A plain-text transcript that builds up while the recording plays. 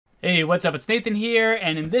Hey, what's up? It's Nathan here,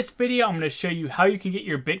 and in this video I'm going to show you how you can get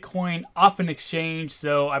your Bitcoin off an exchange.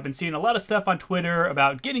 So I've been seeing a lot of stuff on Twitter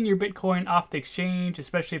about getting your Bitcoin off the exchange,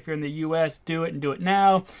 especially if you're in the US, do it and do it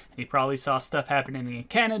now. And you probably saw stuff happening in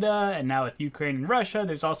Canada, and now with Ukraine and Russia,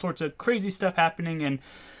 there's all sorts of crazy stuff happening, and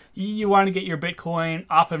you want to get your Bitcoin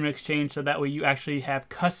off of an exchange so that way you actually have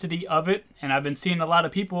custody of it. And I've been seeing a lot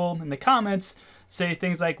of people in the comments say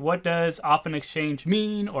things like, what does off an exchange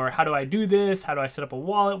mean? Or how do I do this? How do I set up a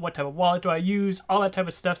wallet? What type of wallet do I use? All that type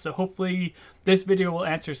of stuff. So hopefully this video will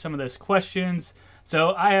answer some of those questions.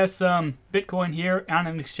 So I have some Bitcoin here on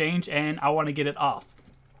an exchange and I want to get it off.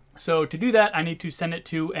 So to do that, I need to send it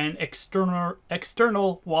to an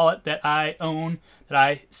external wallet that I own, that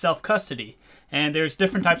I self-custody. And there's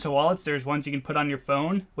different types of wallets. There's ones you can put on your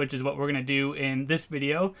phone, which is what we're going to do in this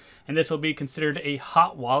video. And this will be considered a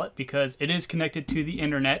hot wallet because it is connected to the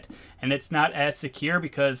internet and it's not as secure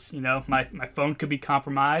because, you know, my phone could be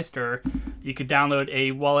compromised, or you could download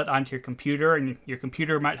a wallet onto your computer and your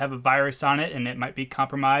computer might have a virus on it and it might be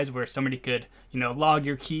compromised where somebody could, you know, log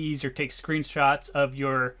your keys or take screenshots of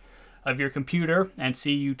your computer and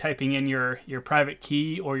see you typing in your private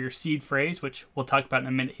key or your seed phrase, which we'll talk about in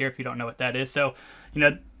a minute here if you don't know what that is. So, you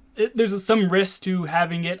know, there's some risk to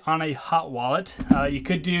having it on a hot wallet. You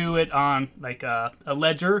could do it on like a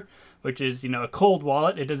ledger, which is, you know, a cold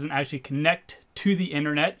wallet. It doesn't actually connect to the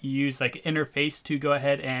internet. You use like an interface to go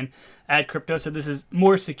ahead and add crypto, so this is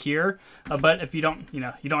more secure. But if you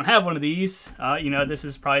don't have one of these, you know, this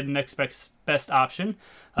is probably the next best option.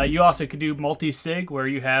 You also could do multi-sig, where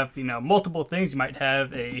you have, you know, multiple things. You might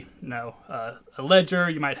have a ledger,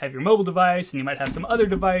 you might have your mobile device, and you might have some other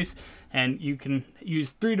device, and you can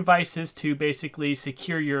use 3 devices to basically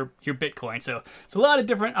secure your Bitcoin. So it's a lot of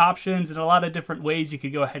different options and a lot of different ways you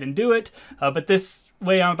could go ahead and do it. But this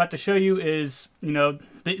way I'm about to show you is, you know,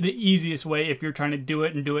 the easiest way if you're trying to do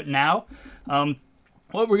it and do it now.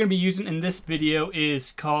 What we're going to be using in this video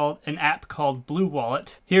is an app called Blue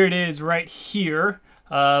Wallet. Here it is right here.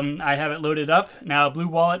 I have it loaded up. Now, Blue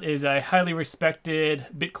Wallet is a highly respected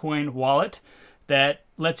Bitcoin wallet that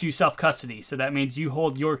lets you self-custody. So that means you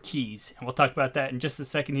hold your keys. And we'll talk about that in just a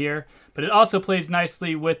second here. But it also plays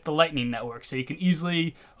nicely with the Lightning Network. So you can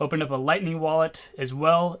easily open up a Lightning wallet as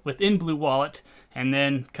well within Blue Wallet and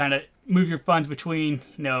then kind of move your funds between,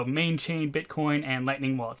 you know, main chain Bitcoin and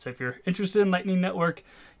Lightning Wallet. So if you're interested in Lightning Network,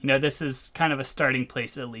 you know, this is kind of a starting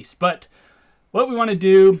place at least. But what we want to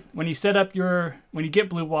do when you when you get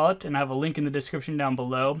Blue Wallet, and I have a link in the description down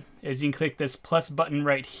below, is you can click this plus button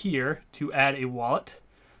right here to add a wallet.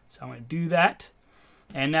 So I'm going to do that.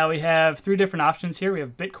 And now we have 3 different options here. We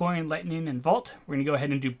have Bitcoin, Lightning, and Vault. We're going to go ahead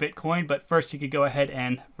and do Bitcoin, but first you could go ahead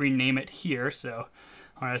and rename it here. So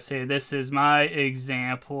I'm going to say this is my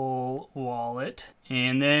example wallet.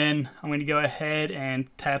 And then I'm going to go ahead and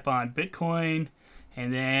tap on Bitcoin,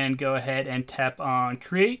 and then go ahead and tap on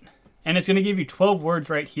Create. And it's going to give you 12 words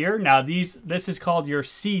right here. Now this is called your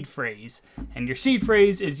seed phrase. And your seed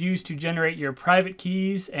phrase is used to generate your private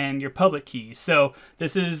keys and your public keys. So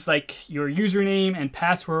this is like your username and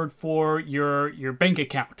password for your bank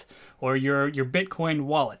account or your Bitcoin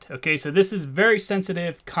wallet. Okay, so this is very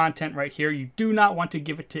sensitive content right here. You do not want to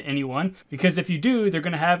give it to anyone, because if you do, they're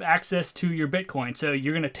going to have access to your Bitcoin. So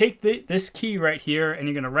you're going to take this key right here and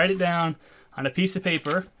you're going to write it down on a piece of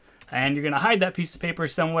paper. And you're going to hide that piece of paper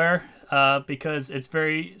somewhere because it's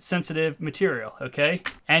very sensitive material, okay?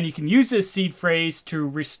 And you can use this seed phrase to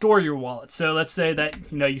restore your wallet. So let's say that,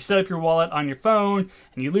 you know, you set up your wallet on your phone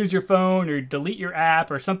and you lose your phone or delete your app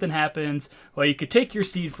or something happens. Well, you could take your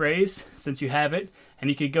seed phrase, since you have it, and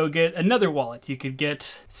you could go get another wallet. You could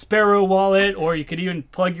get Sparrow wallet, or you could even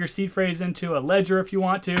plug your seed phrase into a ledger if you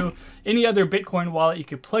want to. Any other Bitcoin wallet, you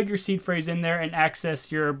could plug your seed phrase in there and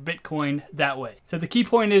access your Bitcoin that way. So the key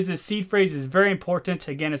point is this seed phrase is very important.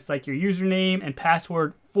 Again, it's like your username and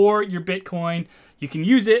password for your Bitcoin. You can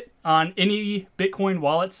use it on any Bitcoin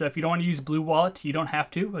wallet. So if you don't want to use Blue Wallet, you don't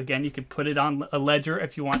have to. Again, you can put it on a ledger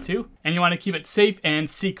if you want to. And you want to keep it safe and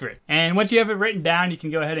secret. And once you have it written down, you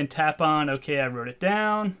can go ahead and tap on, okay, I wrote it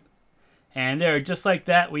down. And there, just like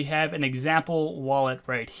that, we have an example wallet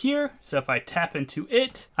right here. So if I tap into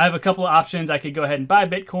it, I have a couple of options. I could go ahead and buy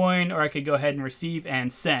Bitcoin, or I could go ahead and receive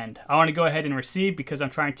and send. I want to go ahead and receive because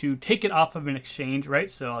I'm trying to take it off of an exchange, right?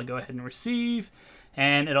 So I'll go ahead and receive.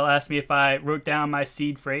 And it'll ask me if I wrote down my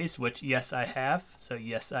seed phrase, which yes, I have. So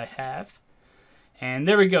yes, I have. And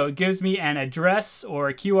there we go. It gives me an address or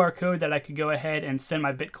a QR code that I could go ahead and send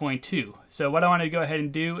my Bitcoin to. So what I want to go ahead and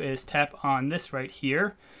do is tap on this right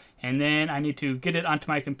here. And then I need to get it onto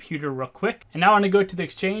my computer real quick. And now I want to go to the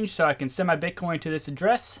exchange so I can send my Bitcoin to this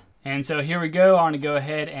address. And so here we go. I want to go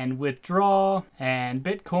ahead and withdraw and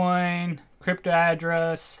Bitcoin, crypto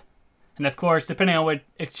address. And of course, depending on what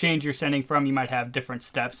exchange you're sending from, you might have different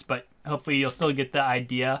steps, but hopefully you'll still get the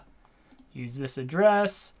idea. Use this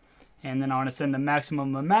address, and then I want to send the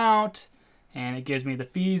maximum amount, and it gives me the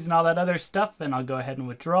fees and all that other stuff, and I'll go ahead and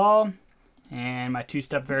withdraw, and my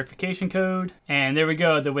two-step verification code. And there we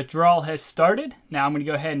go, the withdrawal has started. Now I'm going to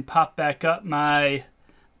go ahead and pop back up my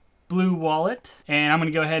Blue wallet, and I'm going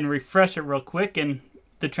to go ahead and refresh it real quick, and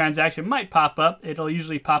the transaction might pop up. It'll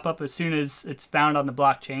usually pop up as soon as it's found on the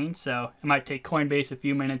blockchain, so it might take Coinbase a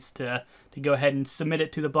few minutes to go ahead and submit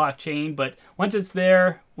it to the blockchain, but once it's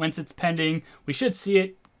there, once it's pending, we should see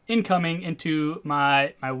it incoming into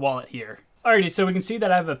my wallet here. Alrighty, so we can see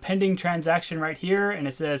that I have a pending transaction right here, and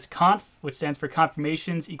it says conf, which stands for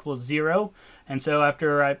confirmations, equals 0. And so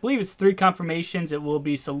after, I believe it's 3 confirmations, it will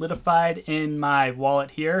be solidified in my wallet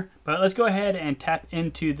here. But let's go ahead and tap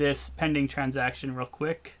into this pending transaction real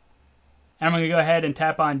quick. And I'm going to go ahead and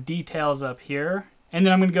tap on details up here. And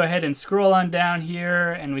then I'm going to go ahead and scroll on down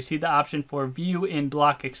here, and we see the option for view in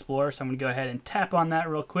Block Explorer. So I'm going to go ahead and tap on that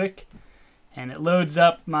real quick. And it loads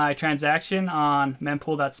up my transaction on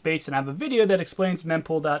mempool.space, and I have a video that explains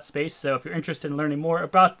mempool.space, so if you're interested in learning more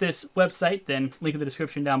about this website, then link in the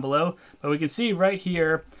description down below. But we can see right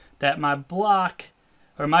here that my block,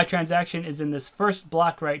 or my transaction, is in this first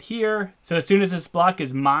block right here. So as soon as this block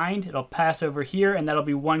is mined, it'll pass over here, and that'll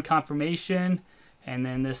be 1 confirmation. And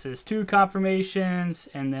then this is 2 confirmations,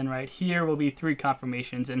 and then right here will be 3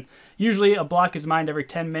 confirmations. And usually a block is mined every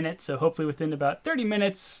 10 minutes, so hopefully within about 30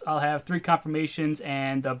 minutes, I'll have 3 confirmations,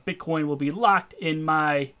 and the Bitcoin will be locked in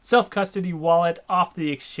my self-custody wallet off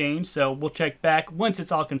the exchange. So we'll check back once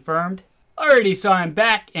it's all confirmed. Alrighty, so I'm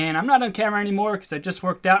back, and I'm not on camera anymore because I just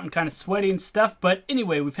worked out and kind of sweaty and stuff. But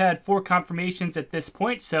anyway, we've had 4 confirmations at this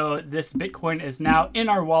point, so this Bitcoin is now in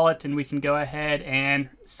our wallet, and we can go ahead and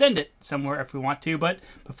send it somewhere if we want to. But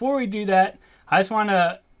before we do that, I just want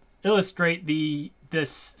to illustrate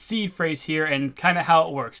this seed phrase here and kind of how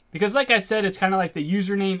it works. Because like I said, it's kind of like the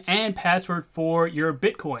username and password for your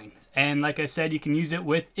Bitcoin. And like I said, you can use it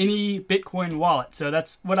with any Bitcoin wallet. So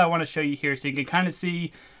that's what I want to show you here, so you can kind of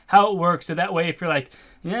see how it works. So that way, if you're like,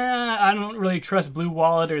 yeah, I don't really trust Blue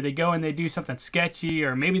Wallet, or they go and they do something sketchy,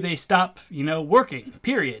 or maybe they stop, working,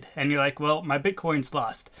 period. And you're like, well, my Bitcoin's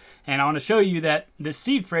lost. And I want to show you that this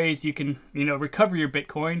seed phrase, you can, recover your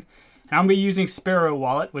Bitcoin. And I'm going to be using Sparrow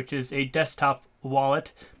Wallet, which is a desktop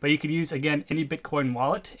wallet, but you could use, again, any Bitcoin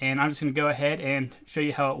wallet. And I'm just going to go ahead and show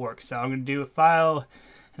you how it works. So I'm going to do a file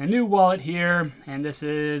and a new wallet here, and this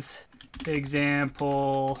is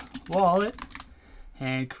example wallet.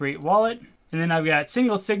 And create wallet. And then I've got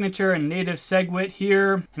single signature and native SegWit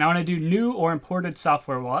here. And I want to do new or imported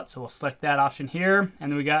software wallet. So we'll select that option here.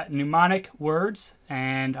 And then we got mnemonic words.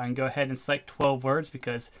 And I can go ahead and select 12 words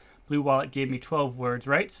because Blue Wallet gave me 12 words,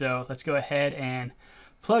 right? So let's go ahead and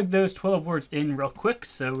plug those 12 words in real quick.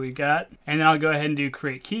 So we got, and then I'll go ahead and do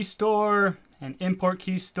create key store and import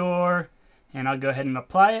key store. And I'll go ahead and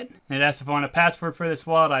apply it. And it asks if I want a password for this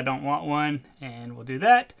wallet. I don't want one. And we'll do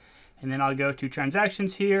that. And then I'll go to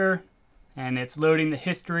transactions here, and it's loading the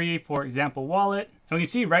history for example wallet. And we can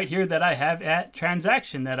see right here that I have a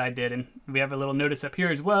transaction that I did, and we have a little notice up here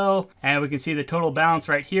as well. And we can see the total balance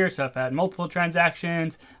right here. So if I had multiple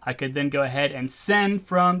transactions, I could then go ahead and send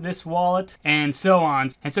from this wallet and so on.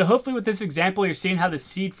 And so hopefully with this example, you're seeing how the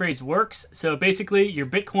seed phrase works. So basically your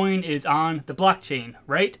Bitcoin is on the blockchain,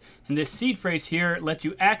 right? And this seed phrase here lets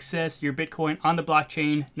you access your Bitcoin on the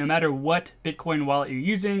blockchain no matter what Bitcoin wallet you're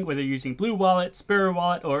using, whether you're using Blue Wallet, Sparrow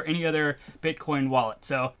Wallet, or any other Bitcoin wallet.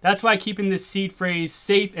 So that's why keeping this seed phrase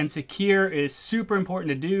safe and secure is super important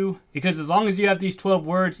to do, because as long as you have these 12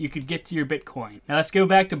 words, you could get to your Bitcoin. Now let's go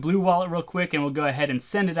back to Blue Wallet real quick, and we'll go ahead and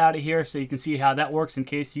send it out of here so you can see how that works in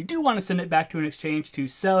case you do want to send it back to an exchange to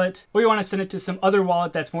sell it, or you want to send it to some other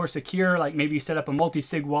wallet that's more secure, like maybe you set up a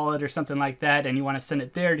multi-sig wallet or something like that, and you want to send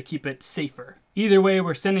it there to keep it safer. Either way,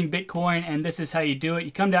 we're sending Bitcoin, and this is how you do it.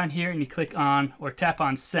 You come down here and you click on or tap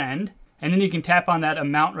on send, and then you can tap on that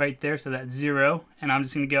amount right there, so that's 0. And I'm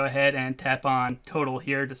just going to go ahead and tap on total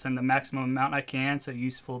here to send the maximum amount I can, so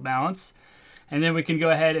useful balance. And then we can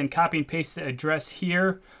go ahead and copy and paste the address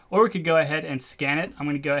here, or we could go ahead and scan it. I'm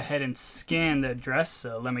going to go ahead and scan the address,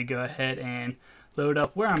 so let me go ahead and load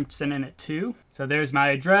up where I'm sending it to. So there's my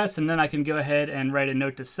address, and then I can go ahead and write a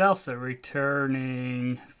note to self, so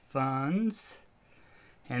returning funds.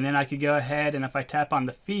 And then I could go ahead, and if I tap on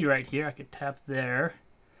the fee right here, I could tap there.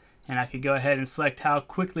 And I could go ahead and select how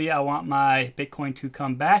quickly I want my Bitcoin to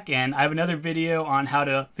come back. And I have another video on how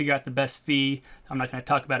to figure out the best fee. I'm not going to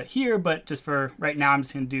talk about it here, but just for right now, I'm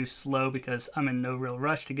just going to do slow because I'm in no real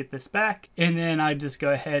rush to get this back. And then I just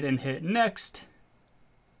go ahead and hit next.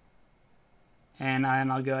 And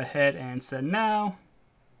I'll go ahead and send now.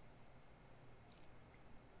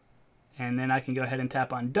 And then I can go ahead and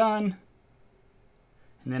tap on done.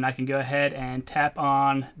 And then I can go ahead and tap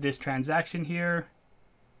on this transaction here.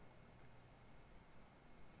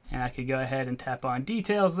 And I could go ahead and tap on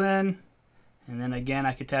details then. And then again,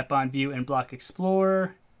 I could tap on view and block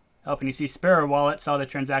explorer. Oh, and you see Sparrow Wallet saw the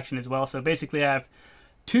transaction as well. So basically I have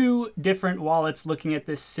two different wallets looking at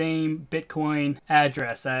this same Bitcoin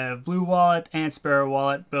address. I have Blue Wallet and Sparrow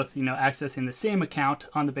Wallet, both, accessing the same account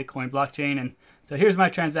on the Bitcoin blockchain. And so here's my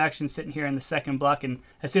transaction sitting here in the second block. And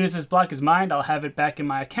as soon as this block is mined, I'll have it back in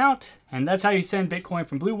my account. And that's how you send Bitcoin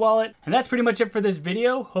from Blue Wallet. And that's pretty much it for this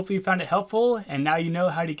video. Hopefully you found it helpful. And now you know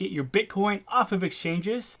how to get your Bitcoin off of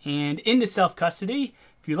exchanges and into self-custody.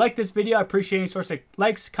 If you like this video, I appreciate any source of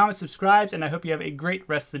likes, comments, subscribes, and I hope you have a great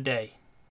rest of the day.